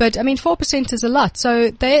 But I mean, 4% is a lot.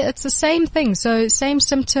 So it's the same thing. So same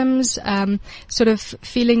symptoms, sort of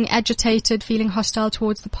feeling agitated, feeling hostile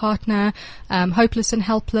towards the partner, hopeless and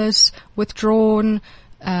helpless, withdrawn,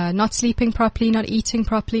 not sleeping properly, not eating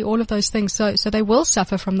properly, all of those things. So they will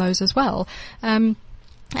suffer from those as well.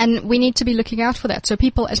 And we need to be looking out for that. So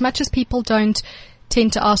people, as much as people don't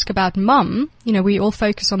tend to ask about mum, you know, we all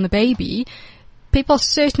focus on the baby, people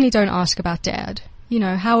certainly don't ask about dad. You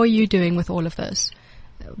know, how are you doing with all of this?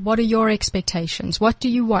 What are your expectations? What do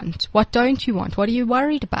you want? What don't you want? What are you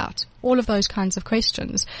worried about? All of those kinds of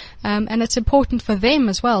questions. And it's important for them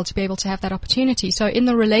as well to be able to have that opportunity. So in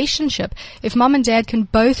the relationship, if mom and dad can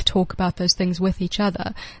both talk about those things with each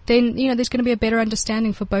other, then, there's going to be a better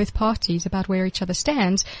understanding for both parties about where each other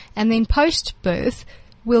stands. And then post-birth,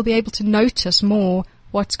 we'll be able to notice more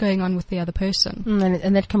what's going on with the other person.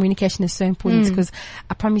 And that communication is so important because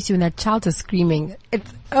I promise you, when that child is screaming,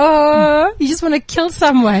 you just want to kill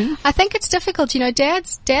someone. I think it's difficult.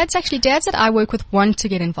 Dads that I work with want to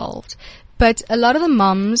get involved, but a lot of the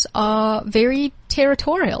mums are very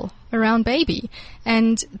territorial around baby,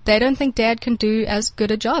 and they don't think dad can do as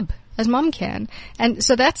good a job as mom can. And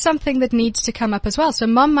so that's something that needs to come up as well. So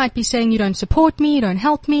mom might be saying, you don't support me, you don't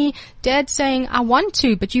help me. Dad's saying, I want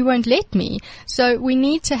to, but you won't let me. So we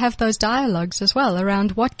need to have those dialogues as well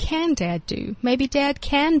around what can dad do. Maybe dad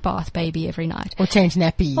can bath baby every night. Or change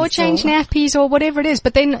nappies. Nappies or whatever it is.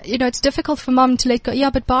 But then, it's difficult for mom to let go. Yeah,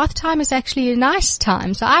 but bath time is actually a nice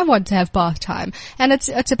time. So I want to have bath time. And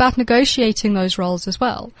it's about negotiating those roles as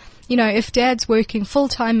well. If dad's working full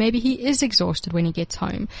time, maybe he is exhausted when he gets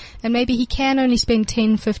home. And maybe he can only spend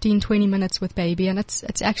 10, 15, 20 minutes with baby, and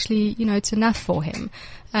it's actually, it's enough for him.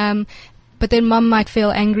 But then mum might feel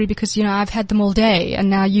angry because, I've had them all day and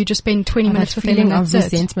now you just spend 20 minutes with them and that's it. That feeling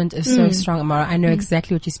of resentment is so strong, Amara. I know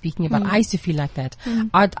exactly what you're speaking about. I used to feel like that.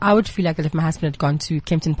 I would feel like that if my husband had gone to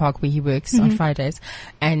Kempton Park where he works on Fridays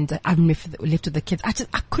and I've left with the kids.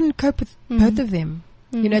 I couldn't cope with both of them.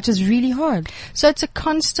 It was really hard. So it's a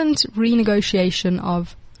constant renegotiation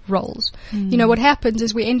of roles. What happens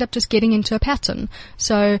is we end up just getting into a pattern.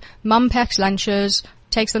 So mum packs lunches,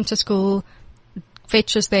 takes them to school,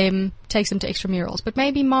 fetches them, takes them to extramurals. But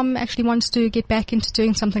maybe mum actually wants to get back into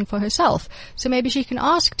doing something for herself. So maybe she can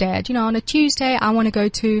ask dad, on a Tuesday, I want to go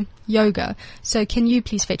to yoga. So can you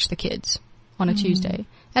please fetch the kids on a Tuesday?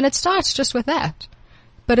 And it starts just with that.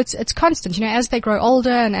 But it's constant, as they grow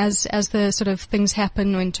older and as the sort of things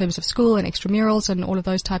happen in terms of school and extramurals and all of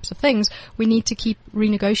those types of things, we need to keep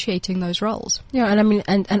renegotiating those roles. Yeah, and I mean,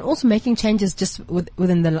 and also making changes just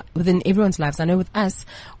within everyone's lives. I know with us,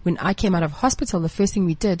 when I came out of hospital, the first thing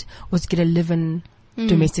we did was get a live-in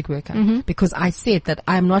domestic worker because I said that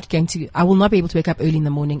I will not be able to wake up early in the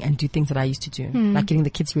morning and do things that I used to do, like getting the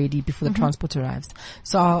kids ready before the transport arrives.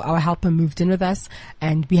 So our helper moved in with us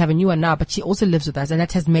and we have a new one now, but she also lives with us and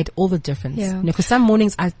that has made all the difference. Yeah. Because some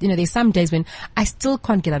mornings, there's some days when I still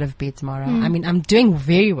can't get out of bed tomorrow. I mean, I'm doing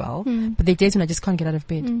very well, but there are days when I just can't get out of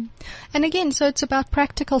bed. And again, so it's about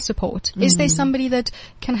practical support. Is there somebody that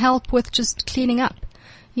can help with just cleaning up?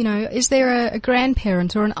 Is there a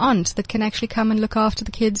grandparent or an aunt that can actually come and look after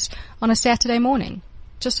the kids on a Saturday morning?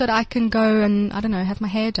 Just so that I can go and, have my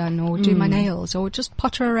hair done or do my nails or just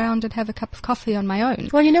potter around and have a cup of coffee on my own.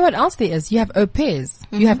 Well, you know what else there is? You have au pairs.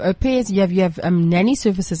 You have au pairs, you have nanny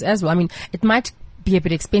services as well. I mean, it might be a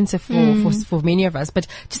bit expensive for many of us, but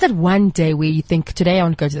just that one day where you think, today I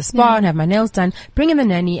want to go to the spa and have my nails done, bring in the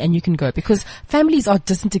nanny and you can go, because families are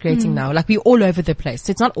disintegrating now. Like, we're all over the place.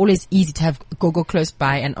 So it's not always easy to have go close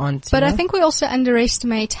by an aunt. But I think we also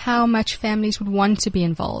underestimate how much families would want to be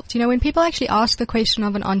involved. When people actually ask the question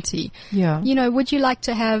of an auntie, would you like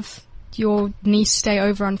to have your niece stay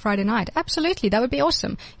over on Friday night? Absolutely. That would be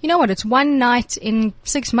awesome. You know what? It's one night in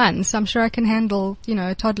 6 months. I'm sure I can handle,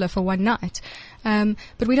 a toddler for one night.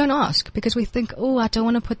 But we don't ask because we think, I don't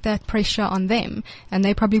want to put that pressure on them and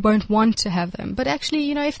they probably won't want to have them. But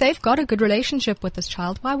actually, if they've got a good relationship with this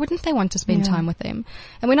child, why wouldn't they want to spend time with them?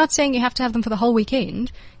 And we're not saying you have to have them for the whole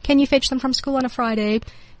weekend. Can you fetch them from school on a Friday,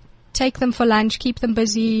 take them for lunch, keep them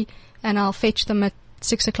busy, and I'll fetch them at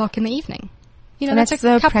 6:00 in the evening? And that's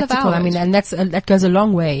so practical. I mean, and that goes a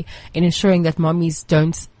long way in ensuring that mommies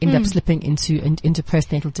don't end up slipping into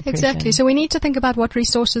postnatal depression. Exactly. So we need to think about what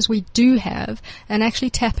resources we do have and actually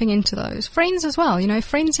tapping into those. Friends as well.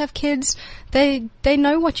 Friends have kids. They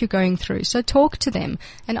know what you're going through. So talk to them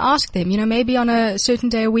and ask them. Maybe on a certain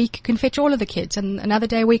day a week you can fetch all of the kids, and another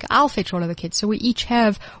day a week I'll fetch all of the kids. So we each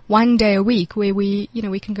have one day a week where we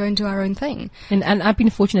can go and do our own thing. And I've been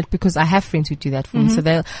fortunate because I have friends who do that for me.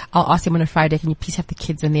 So I'll ask them on a Friday, can you please have the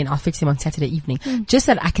kids, and then I'll fix them on Saturday evening, just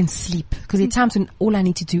so that I can sleep, because there are times when all I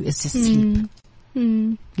need to do is just sleep.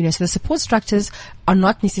 So the support structures are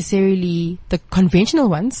not necessarily the conventional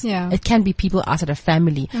ones. It can be people outside of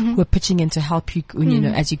family who are pitching in to help you,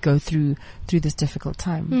 as you go through this difficult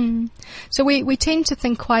time. So we tend to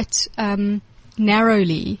think quite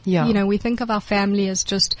narrowly. We think of our family as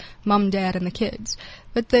just mum, dad, and the kids.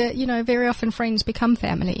 But very often friends become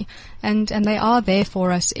family, and they are there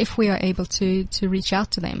for us if we are able to reach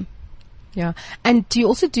out to them. Yeah. And do you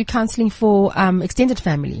also do counseling for extended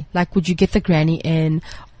family? Like, would you get the granny in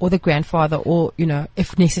or the grandfather or,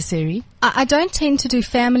 if necessary? I don't tend to do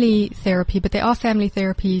family therapy, but there are family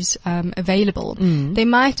therapies available. There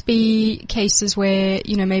might be cases where,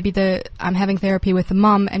 maybe I'm having therapy with the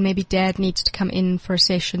mum and maybe dad needs to come in for a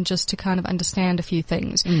session just to kind of understand a few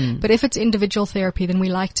things. But if it's individual therapy, then we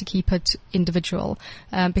like to keep it individual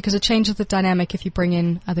because it changes the dynamic if you bring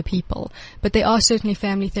in other people. But there are certainly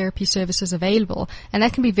family therapy services available, and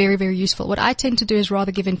that can be very, very useful. What I tend to do is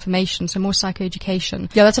rather give information, so more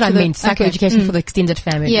psychoeducation. Yeah, that's what I mean, psychoeducation for the extended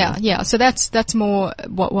family. Yeah. So that's more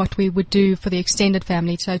what we would do for the extended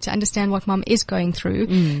family. So to understand what mom is going through,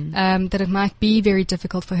 that it might be very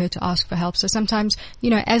difficult for her to ask for help. So sometimes,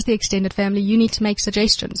 as the extended family, you need to make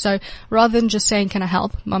suggestions. So rather than just saying, can I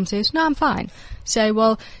help? Mom says, no, I'm fine. Say,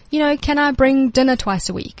 well, can I bring dinner twice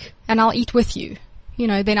a week and I'll eat with you?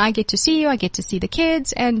 Then I get to see you, I get to see the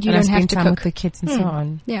kids, and you don't have to time cook with the kids and so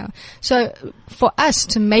on. Yeah. So for us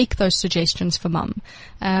to make those suggestions for mum,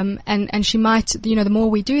 and she might, the more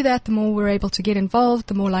we do that, the more we're able to get involved,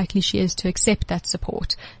 the more likely she is to accept that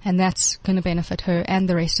support, and that's going to benefit her and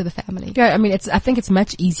the rest of the family. Yeah, I mean, I think it's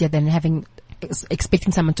much easier than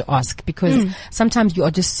expecting someone to ask, because sometimes you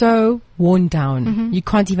are just so worn down. You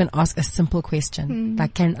can't even ask a simple question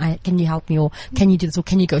like, can you help me, or can you do this, or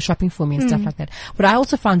can you go shopping for me, and stuff like that. What I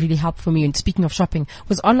also found really helpful for me, and speaking of shopping,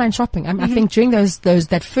 was online shopping. I think during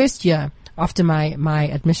that first year after my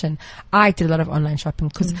admission, I did a lot of online shopping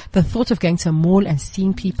because the thought of going to a mall and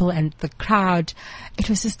seeing people and the crowd, it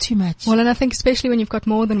was just too much. Well, and I think especially when you've got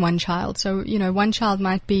more than one child, so, one child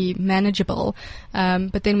might be manageable,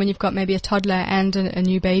 but then when you've got maybe a toddler and a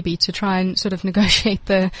new baby, to try and sort of negotiate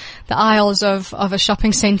the aisles of a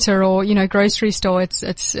shopping center or, grocery store,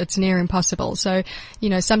 it's near impossible. So,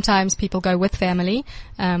 sometimes people go with family,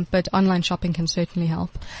 but online shopping can certainly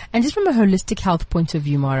help. And just from a holistic health point of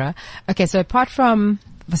view, Mara, okay, so apart from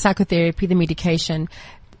the psychotherapy, the medication,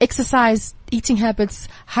 exercise, eating habits,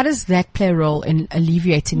 how does that play a role in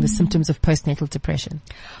alleviating the symptoms of postnatal depression?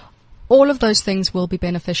 All of those things will be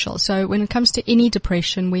beneficial. So when it comes to any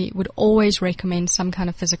depression, we would always recommend some kind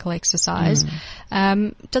of physical exercise.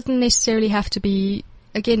 Doesn't necessarily have to be,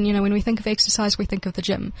 again, when we think of exercise, we think of the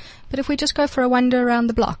gym. But if we just go for a wander around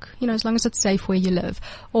the block, as long as it's safe where you live,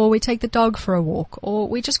 or we take the dog for a walk, or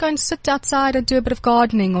we just go and sit outside and do a bit of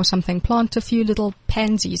gardening or something, plant a few little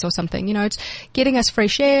pansies or something, it's getting us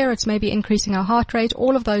fresh air, it's maybe increasing our heart rate,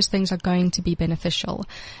 all of those things are going to be beneficial.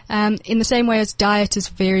 In the same way as diet is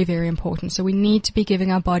very, very important. So we need to be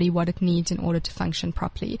giving our body what it needs in order to function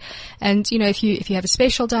properly. And, if you have a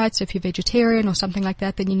special diet, so if you're vegetarian or something like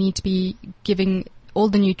that, then you need to be giving all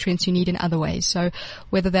the nutrients you need in other ways. So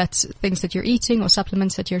whether that's things that you're eating or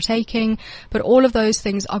supplements that you're taking, but all of those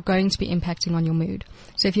things are going to be impacting on your mood.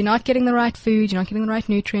 So if you're not getting the right food, you're not getting the right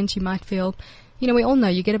nutrients, you might feel, we all know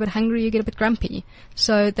you get a bit hungry, you get a bit grumpy.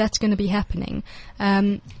 So that's going to be happening.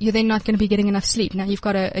 You're then not going to be getting enough sleep. Now you've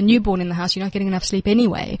got a newborn in the house, you're not getting enough sleep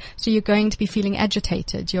anyway. So you're going to be feeling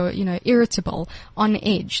agitated, you're, irritable, on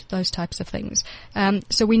edge, those types of things.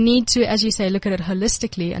 So we need to, as you say, look at it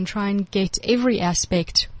holistically and try and get every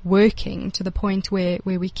aspect working to the point where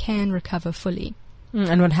we can recover fully.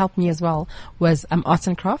 And what helped me as well was arts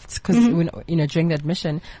and crafts, because during the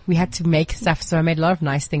admission we had to make stuff, so I made a lot of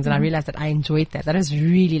nice things, and I realized that I enjoyed that. That was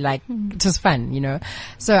really it was fun,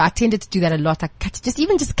 So I tended to do that a lot, like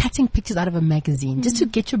just cutting pictures out of a magazine, just to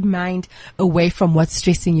get your mind away from what's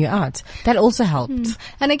stressing you out. That also helped.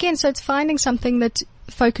 And again, so it's finding something that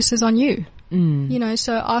focuses on you.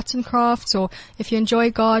 So arts and crafts, or if you enjoy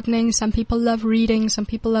gardening, some people love reading, some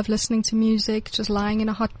people love listening to music, just lying in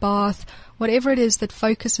a hot bath, whatever it is that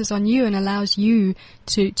focuses on you and allows you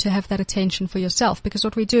to have that attention for yourself. Because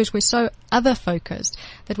what we do is we're so other focused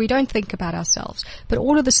that we don't think about ourselves. But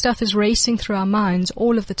all of the stuff is racing through our minds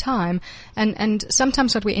all of the time. And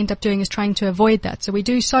sometimes what we end up doing is trying to avoid that. So we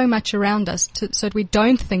do so much around us so that we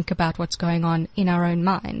don't think about what's going on in our own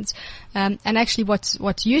minds. And actually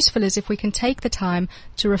what's useful is if we can take the time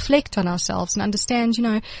to reflect on ourselves and understand,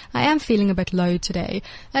 I am feeling a bit low today.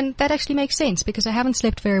 And that actually makes sense because I haven't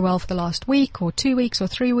slept very well for the last week or 2 weeks or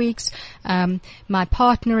 3 weeks. My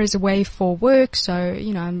partner is away for work, so,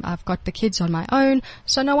 I've got the kids on my own.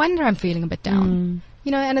 So no wonder I'm feeling a bit down.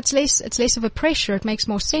 And it's less of a pressure. It makes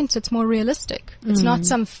more sense. It's more realistic. It's not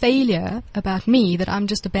some failure about me that I'm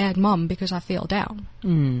just a bad mom because I feel down.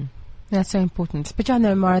 That's so important. But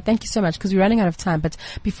Mara, thank you so much, because we're running out of time. But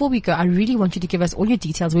before we go, I really want you to give us all your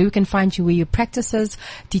details, where we can find you, where your practices,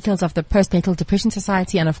 details of the Postnatal Depression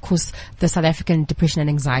Society, and of course the South African Depression and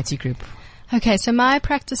Anxiety Group. Okay, so my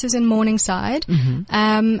practice is in Morningside.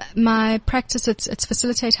 My practice, it's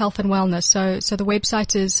Facilitate Health and Wellness. So the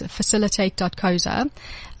website is facilitate.coza.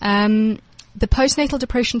 The Postnatal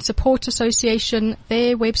Depression Support Association,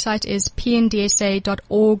 their website is pndsa.org.za.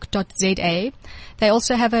 They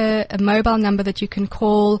also have a mobile number that you can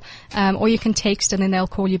call, or you can text and then they'll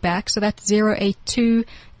call you back. So that's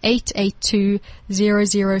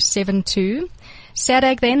 082-882-0072.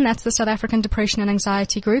 SADAG then, that's the South African Depression and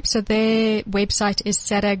Anxiety Group. So their website is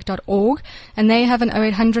sadag.org and they have an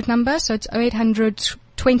 0800 number. So it's 0800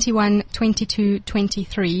 21 22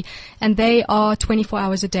 23 and they are 24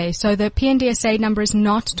 hours a day. So the PNDSA number is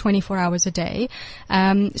not 24 hours a day.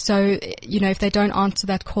 So, if they don't answer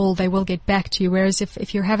that call, they will get back to you. Whereas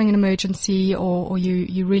if you're having an emergency or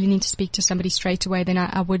you really need to speak to somebody straight away, then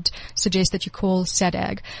I would suggest that you call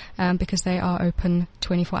SADAG, because they are open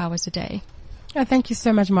 24 hours a day. Oh, thank you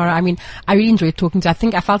so much, Mara. I mean, I really enjoyed talking to you. I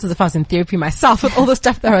think I felt as if I was in therapy myself with all the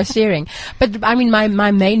stuff that I was sharing. But I mean, my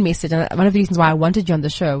main message, and one of the reasons why I wanted you on the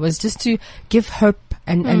show, was just to give hope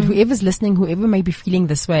and whoever's listening, whoever may be feeling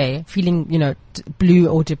this way, feeling, blue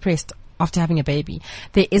or depressed after having a baby,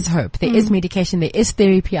 there is hope. There is medication. There is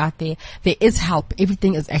therapy out there. There is help.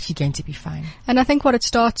 Everything is actually going to be fine. And I think what it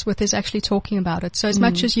starts with is actually talking about it. So as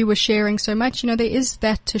much as you were sharing so much, there is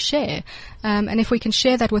that to share. And if we can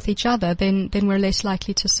share that with each other, then we're less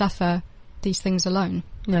likely to suffer these things alone.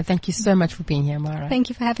 No, thank you so much for being here, Mara. Thank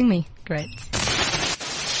you for having me. Great.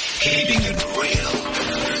 Keeping it real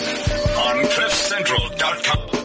on CliffCentral.com.